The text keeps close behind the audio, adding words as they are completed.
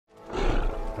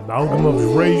Amalgam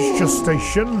of Rage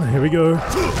Gestation. Here we go.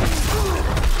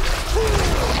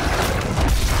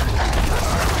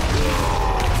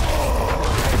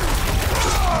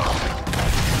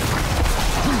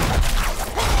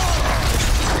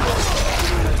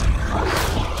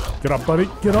 Get up, buddy.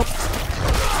 Get up.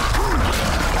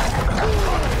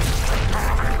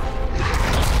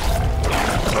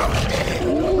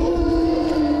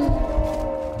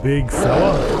 Big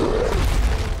fella.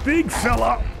 Big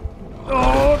fella.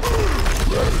 Oh.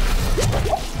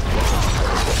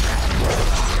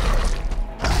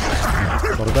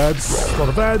 Lot of bads. Lot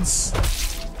of bads.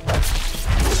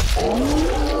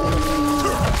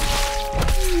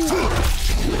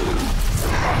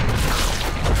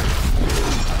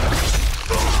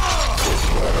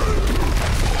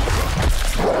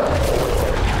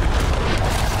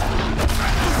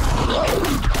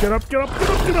 Get up, get up, get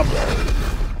up, get up!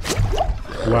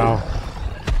 Wow.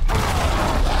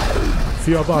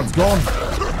 Fioban's gone.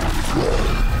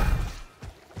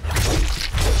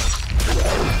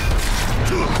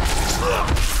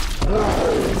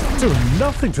 Doing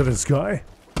nothing to this guy.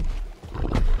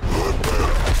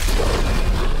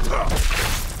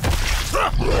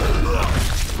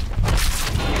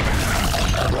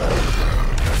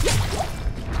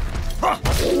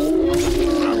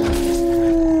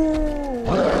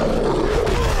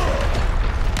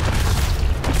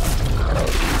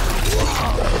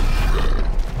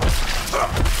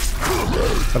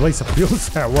 At least it feels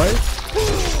that way.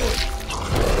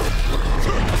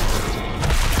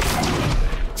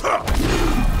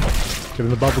 Get in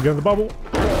the bubble, get in the bubble.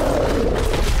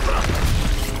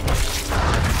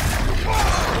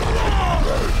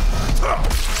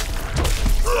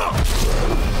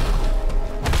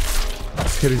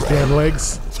 Let's hit his damn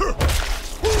legs.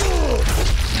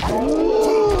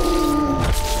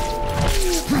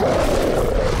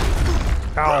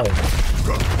 Ow.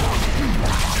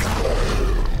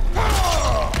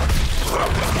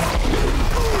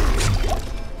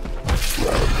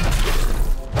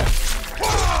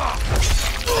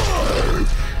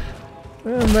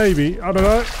 Maybe, I don't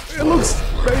know. It looks,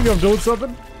 maybe I'm doing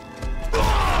something.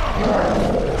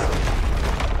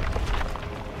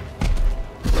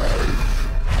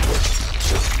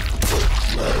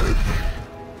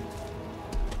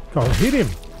 Can't hit him.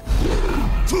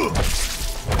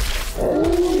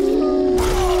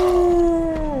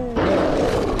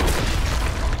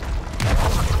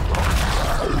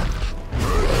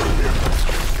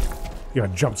 You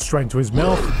gotta jump straight into his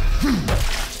mouth.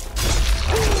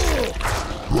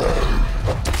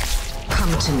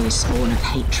 Come to me, spawn of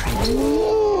hatred.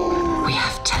 We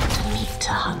have tender meat to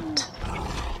hunt.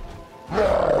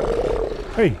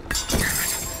 Hey.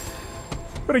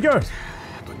 Where'd he go?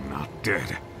 But not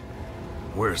dead.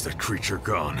 Where's the creature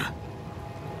gone?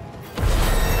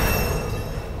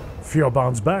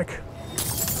 Fioban's back.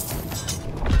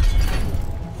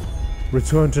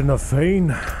 Return to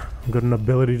Nafane. I've got an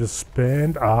ability to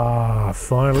spend. Ah,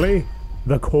 finally.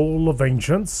 The Call of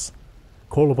Ancients.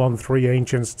 Call upon 3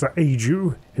 ancients to aid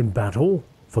you in battle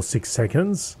for 6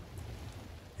 seconds.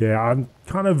 Yeah, I'm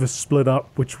kind of split up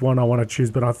which one I want to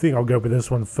choose, but I think I'll go with this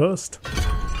one first.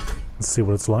 Let's see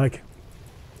what it's like.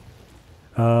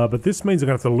 But this means I'm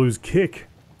going to have to lose kick,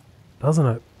 doesn't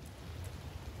it?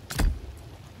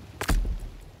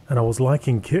 And I was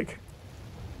liking kick.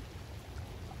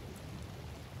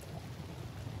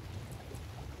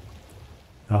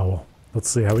 Oh well, let's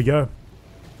see how we go.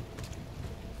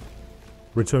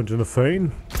 Return to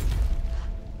Nafane.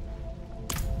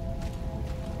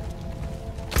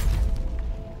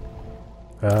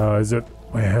 Is it?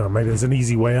 Well, maybe there's an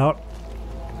easy way out.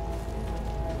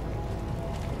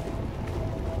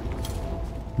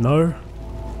 No?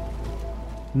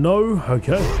 No?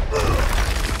 Okay.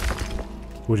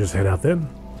 We'll just head out then.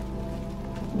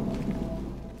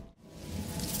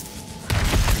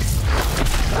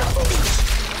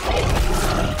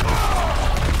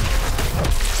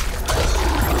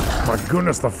 My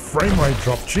goodness, the frame rate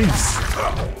drop, jeez.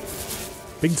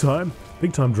 Big time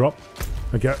drop.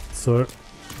 Okay, so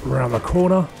around the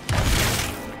corner.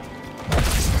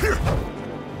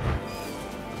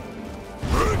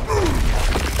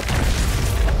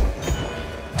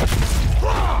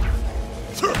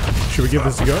 Should we give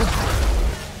this a go?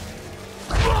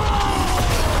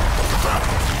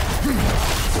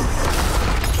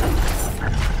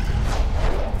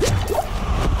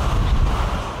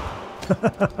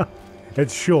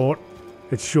 It's short,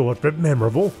 but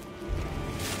memorable.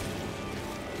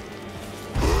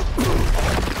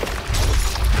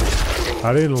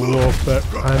 I didn't look, but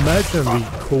I imagine the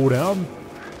cooldown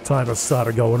timer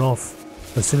started going off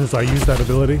as soon as I used that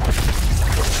ability.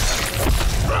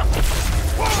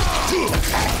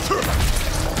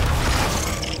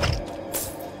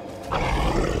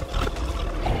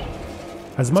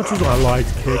 As much as I like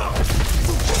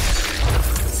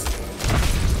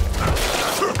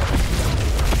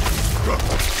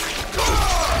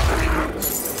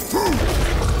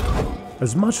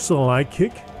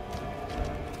kick,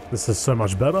 this is so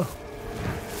much better.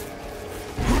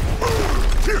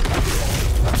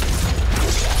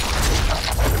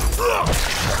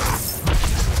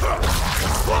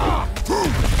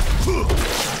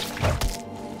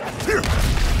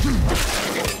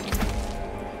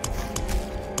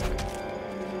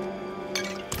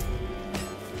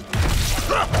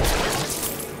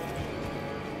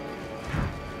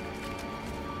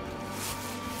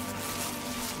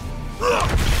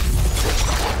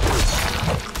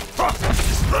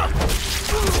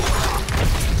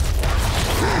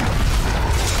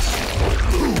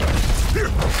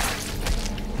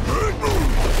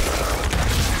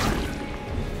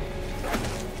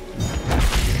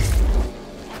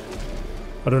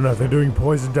 I don't know if they're doing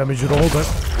poison damage at all, but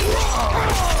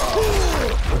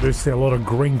I do see a lot of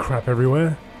green crap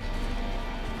everywhere.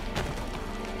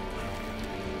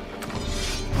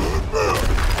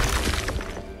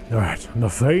 Alright,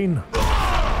 Nafane.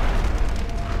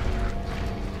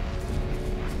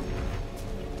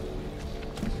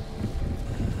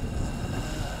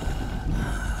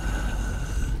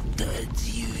 Did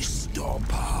you stop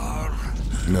her?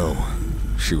 No,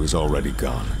 she was already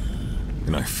gone.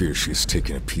 And I fear she's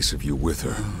taken a piece of you with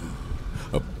her.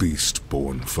 A beast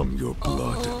born from your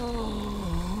blood.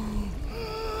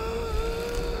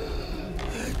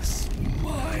 It's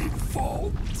my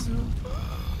fault.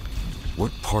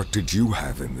 What part did you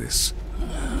have in this?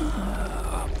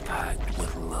 A pact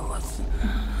with Lilith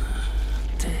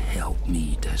to help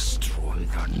me destroy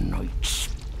the Knight's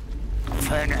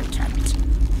penitent.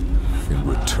 In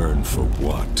return for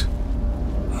what?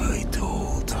 I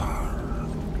told her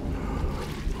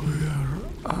where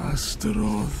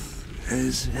Astaroth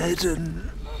is hidden,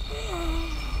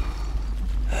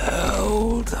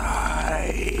 held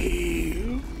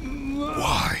high.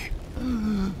 Why?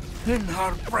 In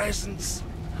her presence,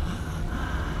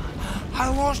 I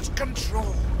lost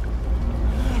control.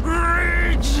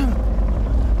 Rage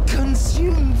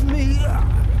consumed me.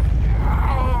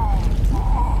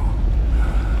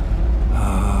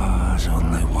 There's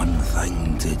only one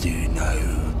thing to do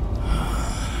now.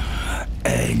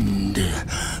 End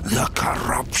the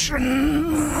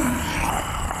corruption.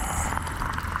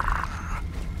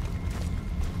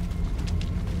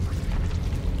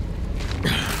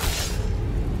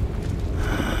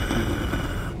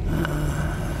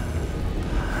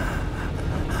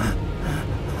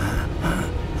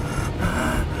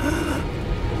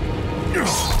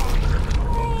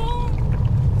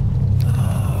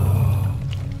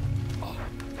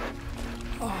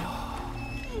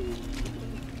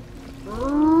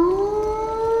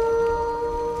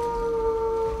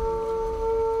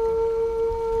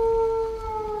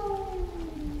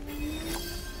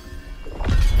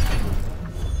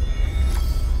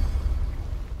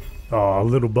 Oh,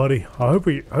 little buddy. I hope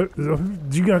you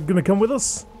gonna come with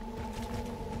us?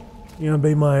 You gonna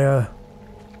be my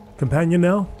companion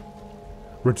now?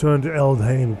 Return to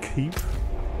Eldhain Keep.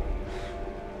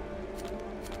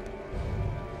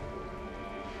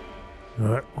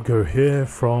 Alright, we'll go here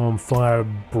from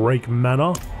Firebreak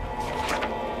Manor.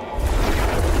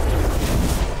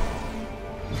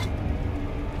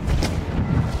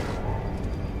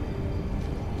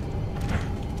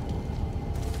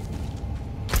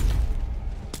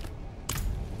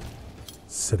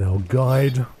 Set our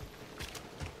guide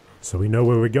so we know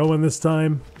where we're going this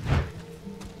time.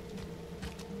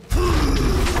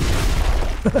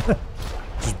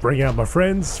 Just bring out my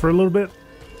friends for a little bit.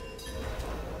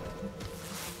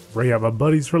 Bring out my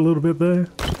buddies for a little bit there.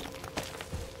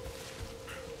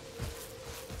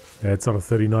 Yeah, it's on a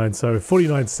 39, so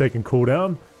 49-second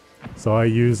cooldown. So I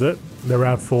use it. They're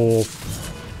out for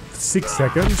 6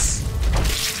 seconds.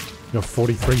 You have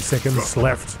 43 seconds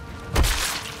left.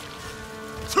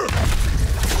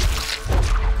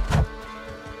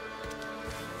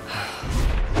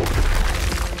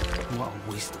 What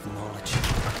a waste of knowledge.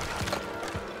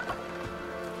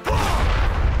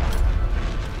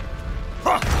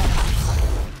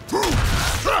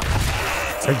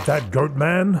 Take that, goat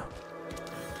man.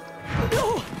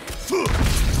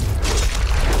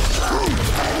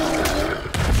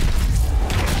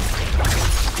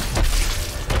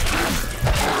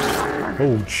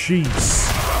 Oh,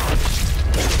 jeez.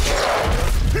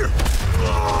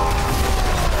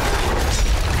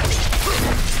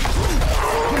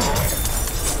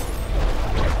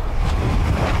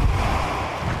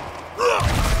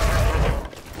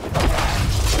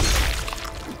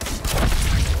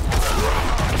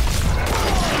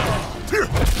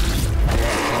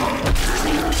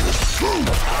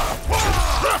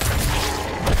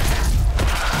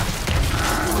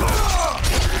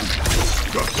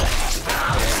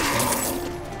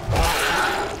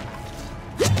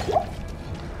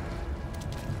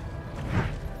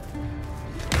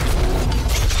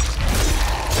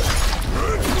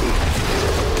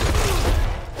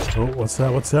 Oh, what's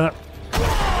that? What's that?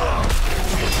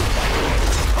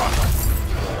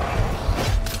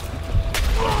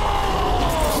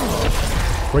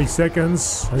 3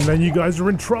 seconds, and then you guys are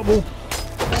in trouble.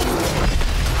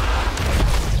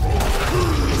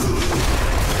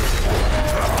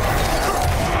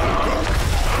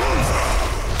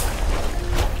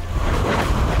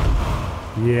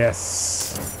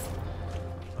 Yes.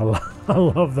 I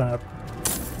love that.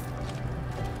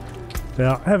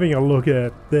 Now, having a look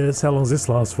at this, how long does this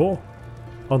last for?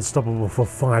 Unstoppable for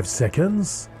 5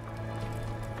 seconds.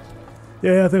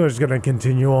 Yeah, I think I'm just going to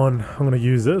continue on. I'm going to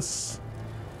use this.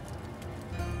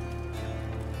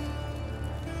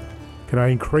 Can I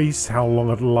increase how long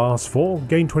it lasts for?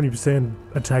 Gain 20%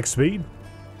 attack speed.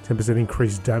 10%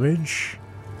 increased damage.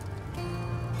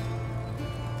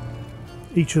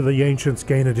 Each of the ancients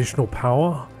gain additional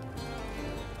power.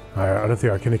 I don't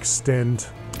think I can extend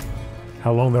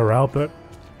how long they're out, but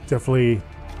definitely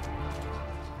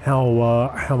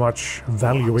how much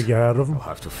value we get out of them. I'll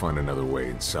have to find another way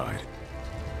inside.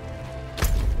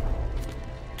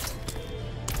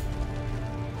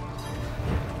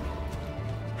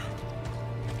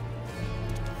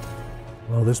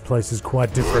 Well, this place is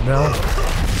quite different now.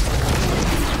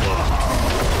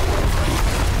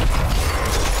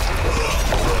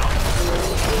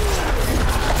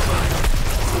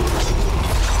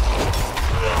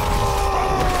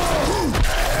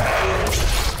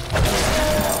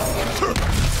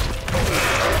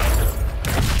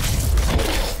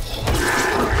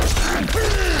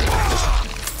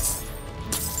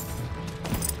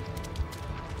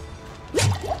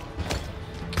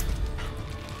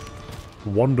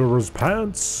 Wanderer's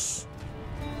pants.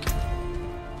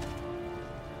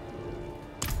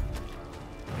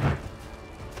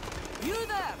 You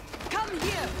there! Come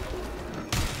here!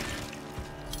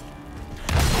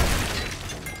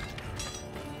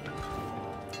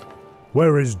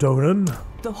 Where is Donan?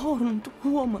 The horned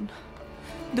woman.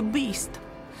 The beast.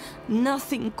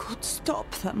 Nothing could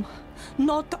stop them.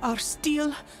 Not our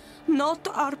steel, not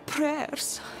our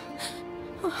prayers.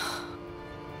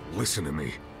 Listen to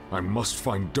me. I must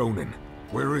find Donan.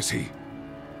 Where is he?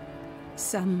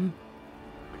 Somewhere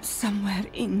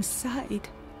inside.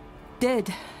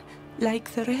 Dead,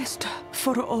 like the rest,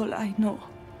 for all I know.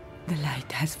 The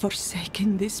light has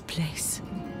forsaken this place.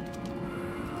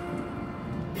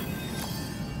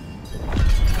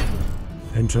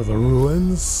 Enter the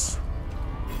ruins.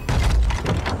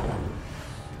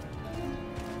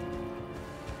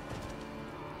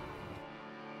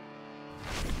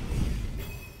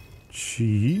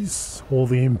 Jeez, all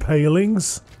the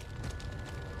impalings.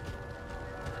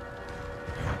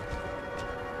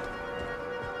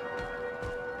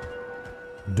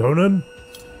 Donan?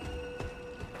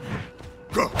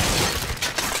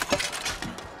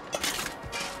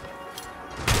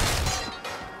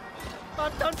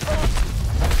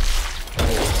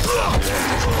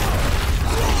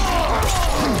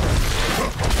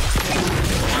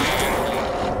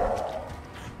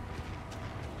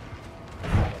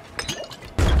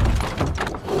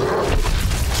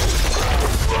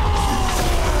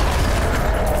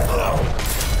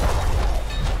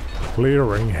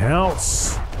 Clearing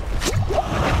house.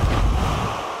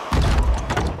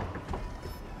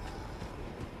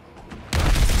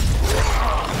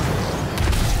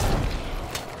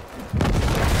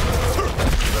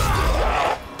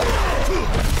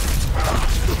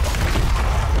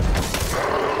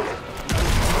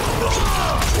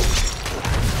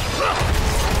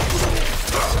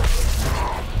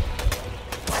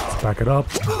 Let's back it up.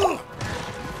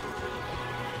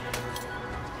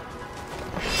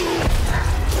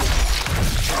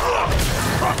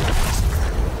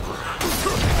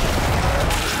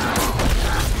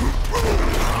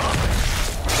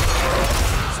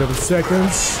 Seven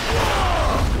seconds.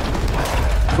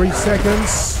 3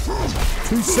 seconds.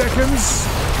 2 seconds.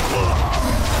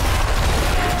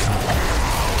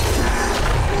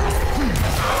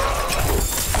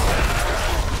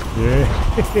 Yeah.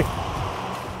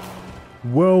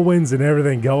 Whirlwinds and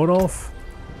everything going off.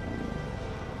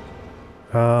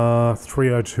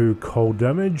 302 cold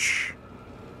damage.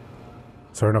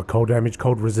 Sorry, not cold damage,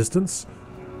 cold resistance.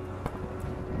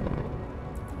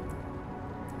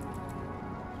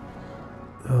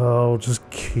 I'll just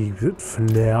keep it for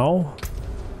now.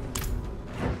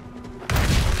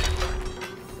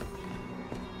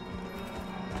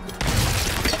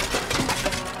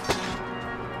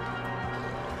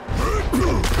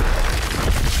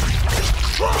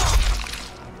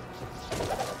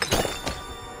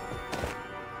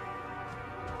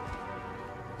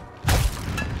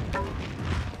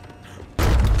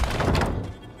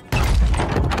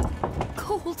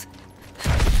 Cold.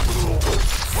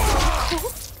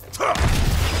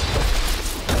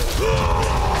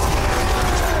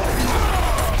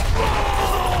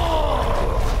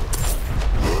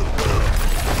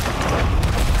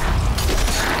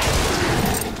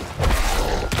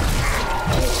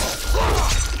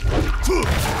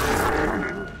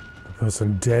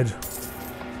 Person dead.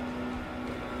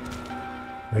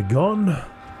 They're gone.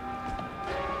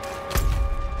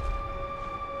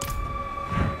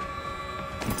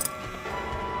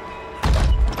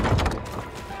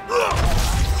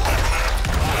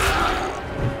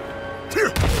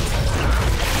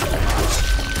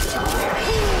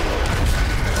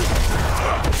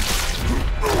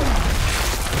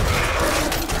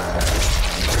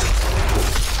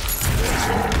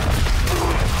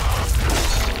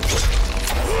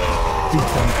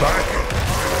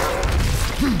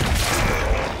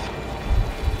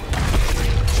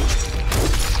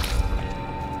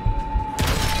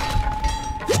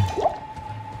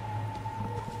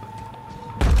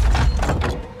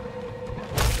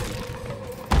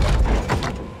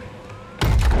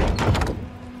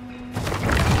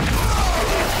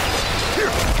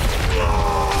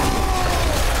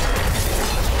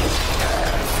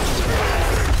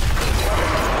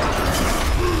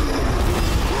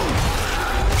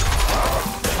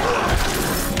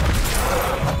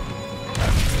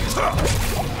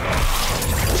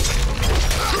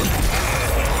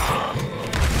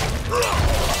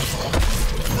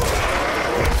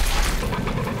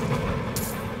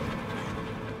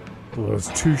 Well, there's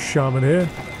two shaman here.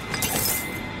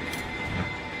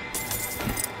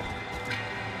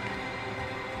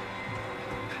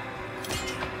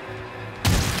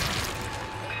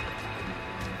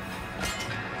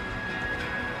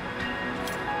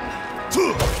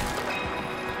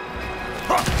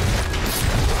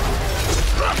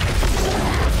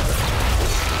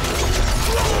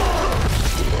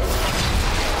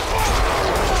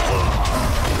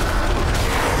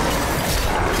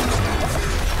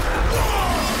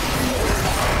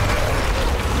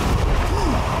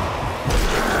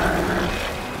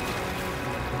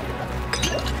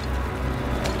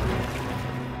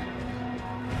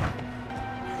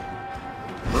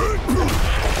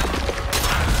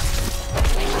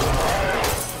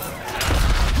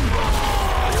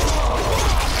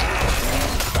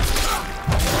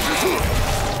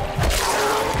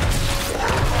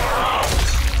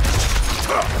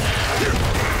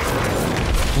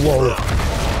 Whoa.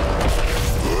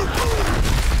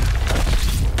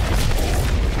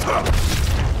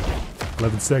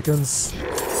 "11 seconds.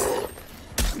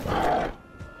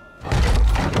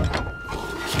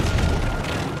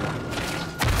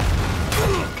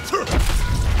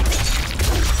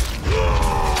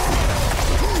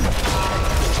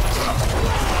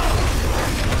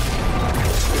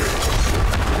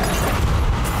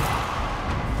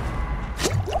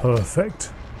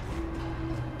 Perfect.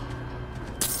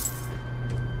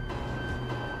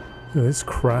 Look at this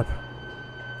crap.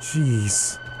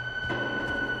 Jeez.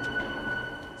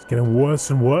 It's getting worse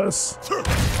and worse.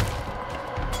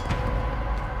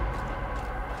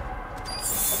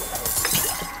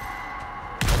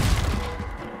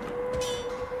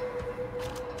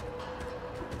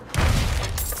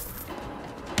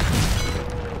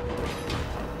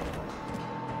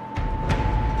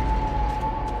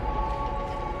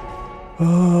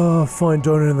 Ah, fine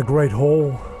donut in the Great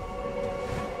Hall.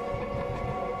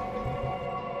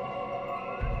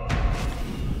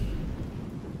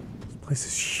 This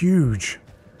is huge.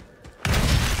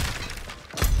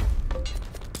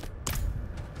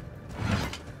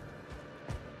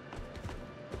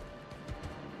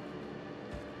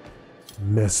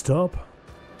 Messed up.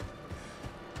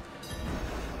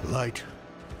 Light,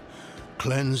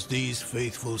 cleanse these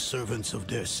faithful servants of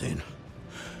their sin.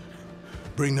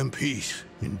 Bring them peace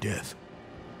in death.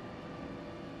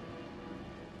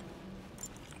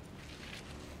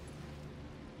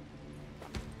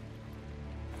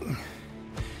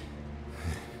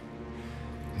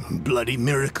 Bloody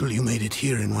miracle you made it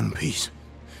here in one piece.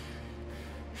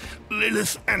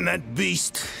 Lilith and that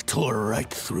beast tore right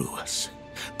through us.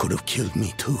 Could have killed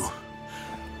me too.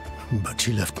 But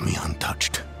she left me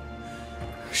untouched.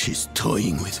 She's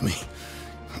toying with me.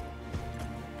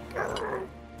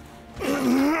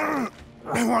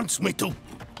 Wants me to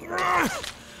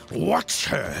watch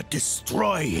her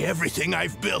destroy everything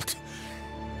I've built.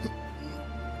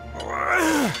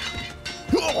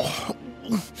 Oh.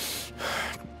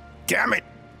 Damn it!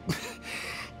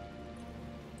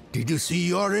 Did you see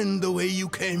Yorin the way you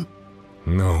came?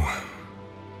 No.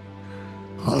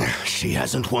 She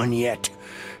hasn't won yet.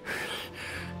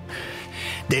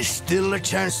 There's still a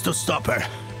chance to stop her.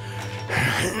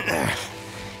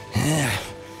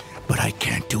 But I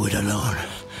can't do it alone.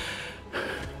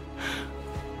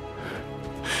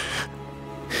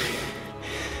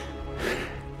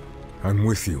 I'm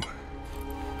with you.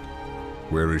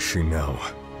 Where is she now?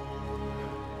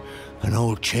 An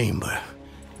old chamber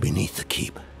beneath the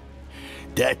keep.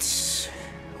 That's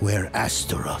where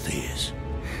Astaroth is.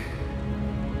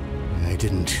 I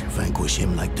didn't vanquish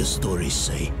him like the stories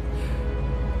say.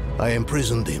 I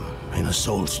imprisoned him in a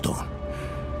soul stone.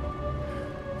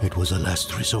 It was a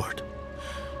last resort.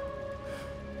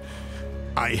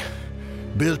 I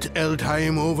built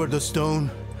Eldheim over the stone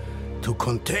to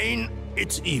contain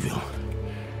its evil.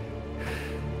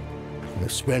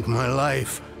 I've spent my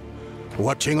life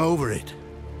watching over it,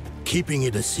 keeping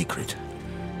it a secret,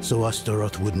 so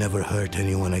Astaroth would never hurt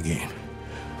anyone again.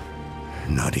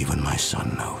 Not even my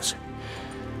son knows.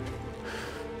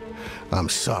 I'm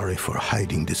sorry for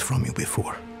hiding this from you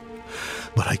before,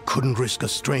 but I couldn't risk a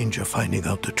stranger finding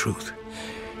out the truth.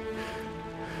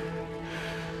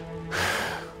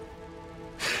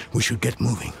 We should get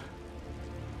moving.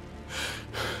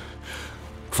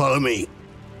 Follow me.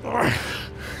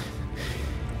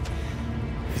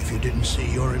 If you didn't see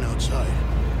Yorin outside,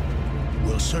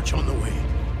 we'll search on the way.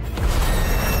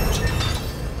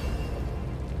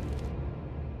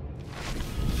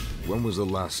 When was the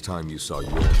last time you saw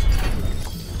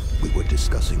Yorin? We were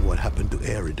discussing what happened to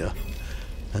Erida,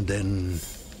 and then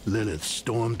Lilith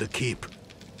stormed the keep.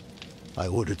 I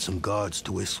ordered some guards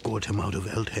to escort him out of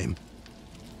Eldheim.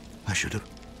 I should have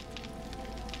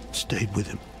stayed with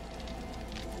him.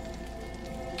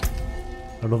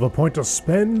 Another point to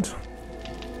spend.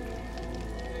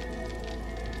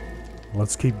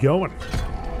 Let's keep going.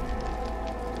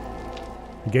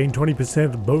 Gain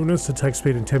 20% bonus attack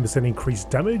speed and 10% increased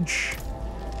damage.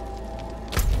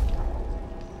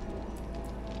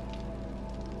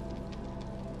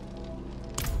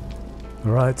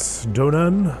 Alright,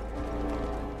 Donan.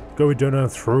 Go with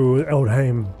Donan through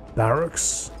Eldheim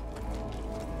Barracks.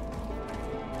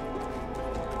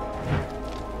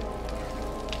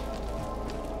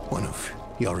 One of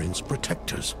Yorin's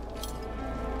protectors.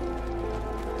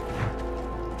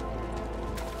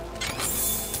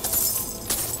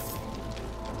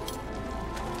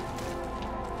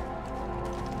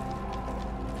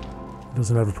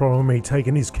 Doesn't have a problem with me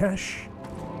taking his cash.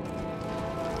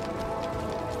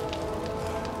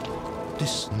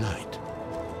 This night,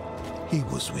 he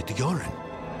was with Yorin.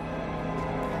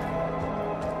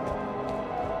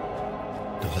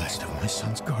 The last of my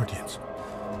son's guardians.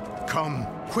 Come,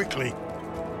 quickly.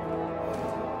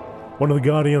 One of the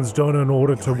Guardians done in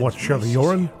order to watch over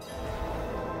Yorin.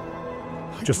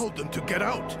 I told them to get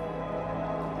out.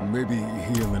 Maybe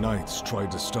he and the Knights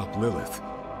tried to stop Lilith.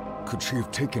 Could she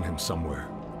have taken him somewhere?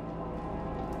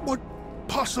 What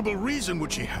possible reason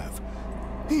would she have?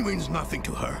 He means nothing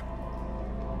to her.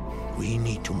 We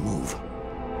need to move.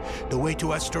 The way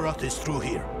to Astaroth is through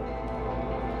here.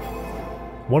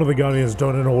 One of the Guardians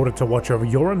done in order to watch over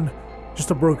Yorin.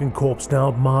 Just a broken corpse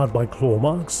now, marred by claw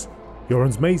marks.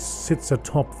 Yorin's mace sits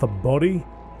atop the body,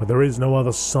 but there is no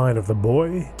other sign of the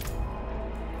boy.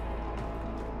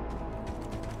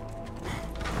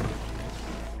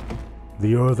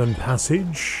 The earthen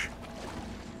passage.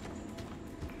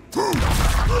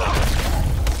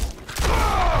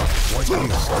 Why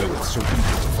is Lilith so eager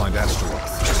to find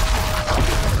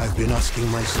Astaroth? I've been asking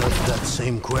myself that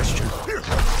same question,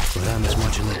 but I'm as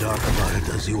much in the dark about it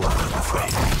as you are, I'm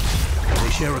afraid.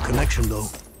 They share a connection, though,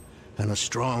 and a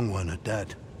strong one at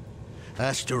that.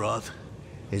 Astaroth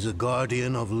is a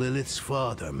guardian of Lilith's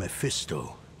father,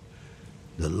 Mephisto,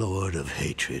 the Lord of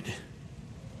Hatred.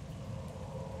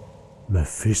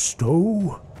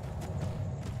 Mephisto?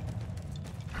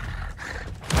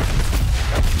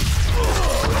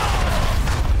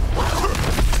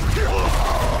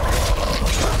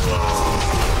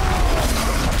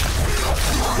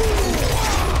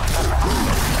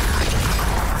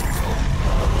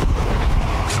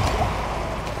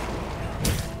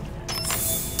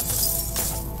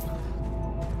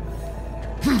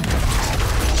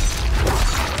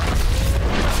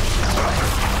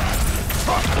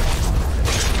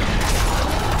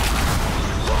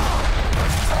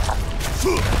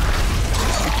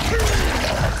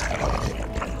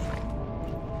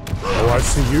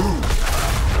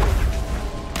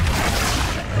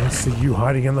 I see you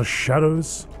hiding in the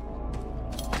shadows.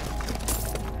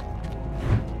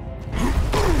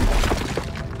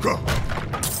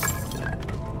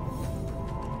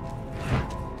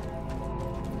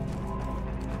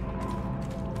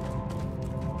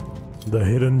 The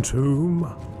hidden tomb.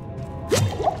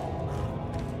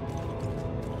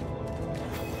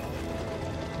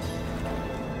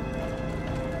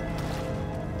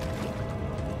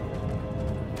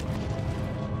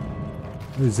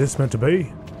 Who's this meant to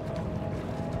be?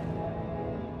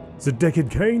 Is it Deckard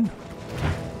Cain?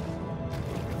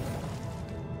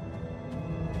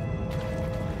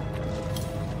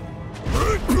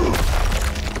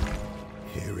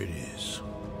 Here it is.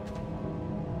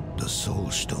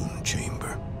 Soulstone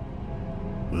chamber.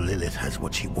 Lilith has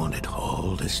what she wanted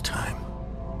all this time.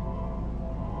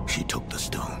 She took the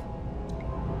stone.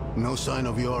 No sign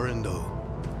of Yorin, though.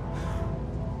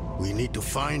 We need to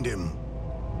find him.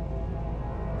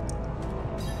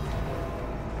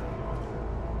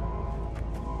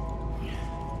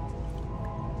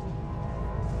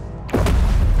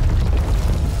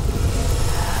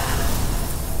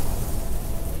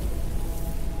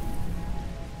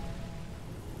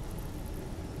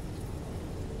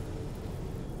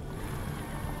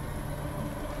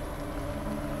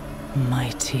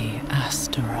 Mighty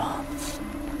Astaroth.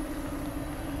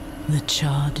 The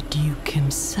charred duke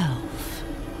himself.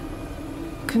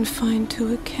 Confined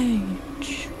to a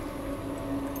cage.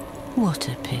 What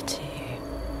a pity.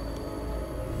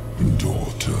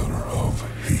 Daughter of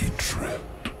hatred.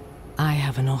 I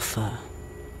have an offer.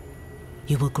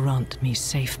 You will grant me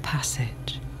safe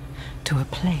passage to a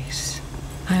place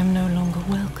I am no longer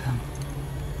welcome.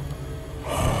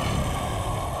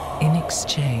 In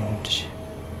exchange,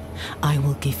 I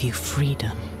will give you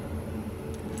freedom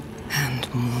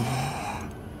and more.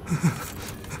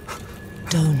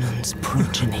 Donan's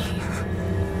progeny,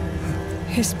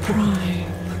 his pride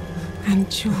and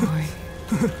joy,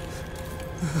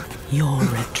 your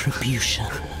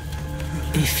retribution,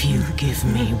 if you give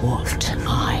me what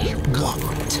I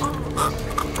want.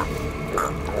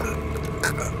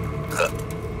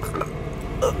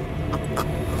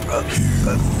 You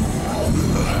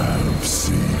will have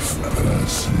safe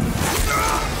passage.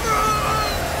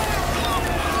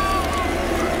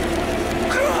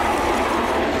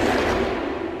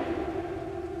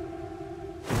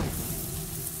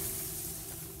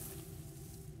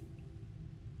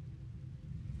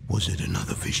 Was it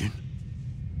another vision?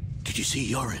 Did you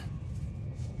see Yorin?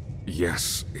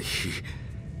 Yes,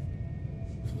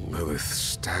 Lilith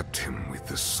stabbed him with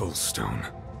the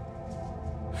Soulstone.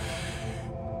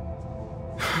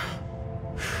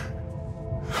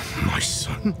 My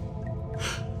son?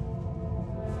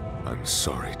 I'm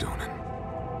sorry, Donan.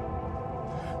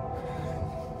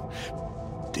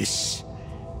 This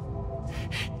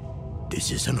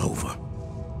isn't over.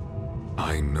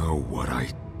 I know what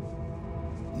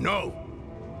No!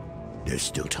 There's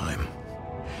still time.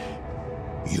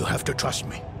 You have to trust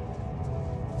me.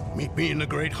 Meet me in the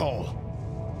Great Hall.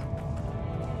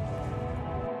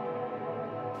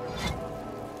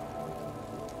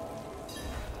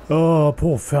 Oh,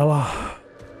 poor fella.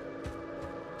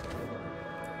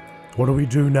 What do we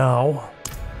do now?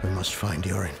 We must find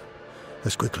Yorin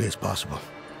as quickly as possible.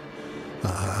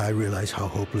 I realize how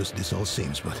hopeless this all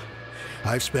seems, but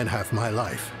I've spent half my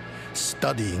life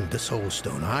studying the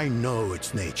Soulstone. I know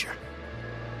its nature.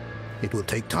 It will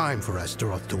take time for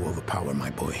Astaroth to overpower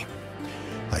my boy.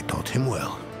 I taught him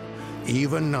well.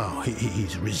 Even now,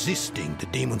 he's resisting the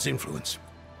demon's influence.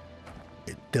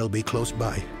 They'll be close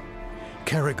by.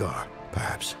 Karagar,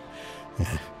 perhaps.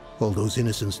 All those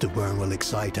innocents to burn will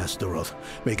excite Astaroth,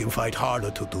 make him fight harder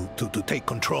to take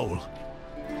control.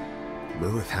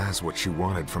 Lilith has what she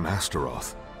wanted from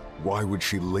Astaroth. Why would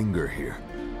she linger here?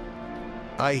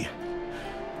 I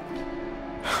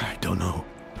don't know.